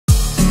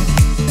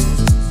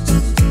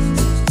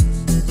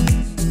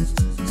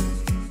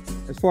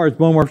far as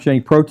bone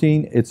morphogenic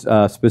protein, it's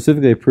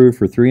specifically approved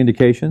for 3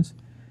 indications.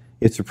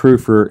 It's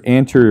approved for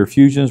anterior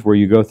fusions where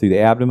you go through the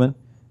abdomen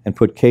and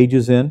put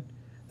cages in.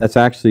 That's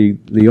actually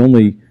the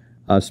only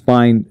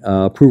spine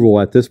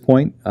approval at this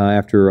point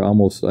after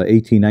almost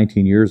 18,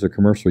 19 years of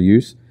commercial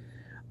use.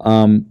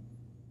 And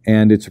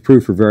it's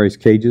approved for various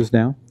cages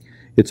now.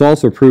 It's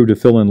also approved to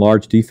fill in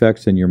large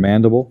defects in your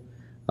mandible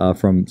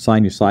from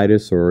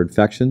sinusitis or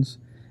infections.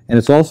 And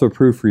it's also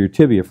approved for your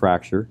tibia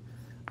fracture.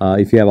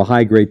 If you have a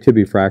high-grade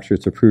tibia fracture,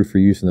 it's approved for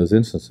use in those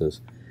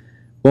instances.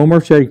 Bone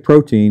morphogenic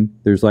protein,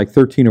 there's like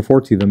 13 or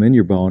 14 of them in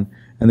your bone,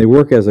 and they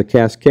work as a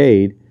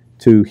cascade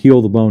to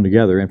heal the bone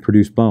together and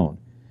produce bone.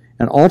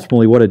 And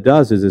ultimately what it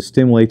does is it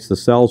stimulates the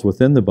cells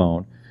within the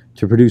bone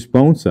to produce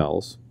bone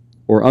cells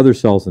or other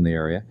cells in the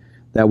area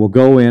that will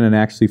go in and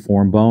actually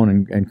form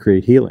bone and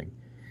create healing.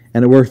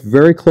 And it works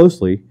very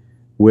closely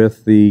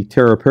with the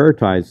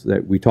teriparatide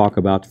that we talk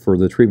about for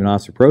the treatment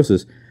of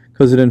osteoporosis,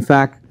 because it in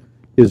fact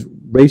is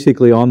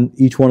basically on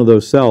each one of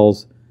those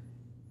cells.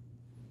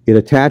 It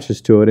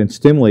attaches to it and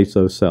stimulates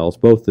those cells,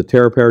 both the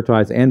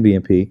teriparatides and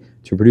BMP,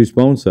 to produce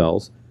bone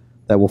cells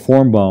that will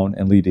form bone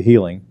and lead to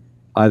healing,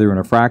 either in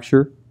a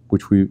fracture,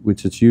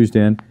 which it's used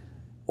in,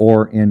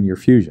 or in your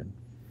fusion.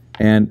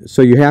 And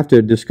so you have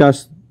to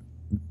discuss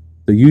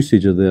the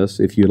usage of this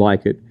if you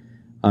like it,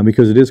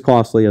 because it is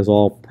costly, as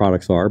all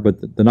products are,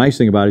 but the nice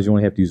thing about it is you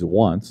only have to use it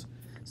once.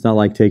 It's not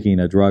like taking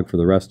a drug for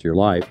the rest of your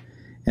life.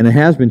 And it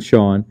has been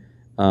shown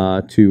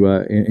to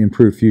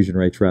improve fusion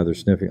rates rather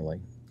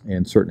significantly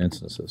in certain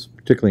instances,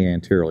 particularly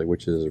anteriorly,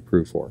 which it is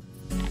approved for.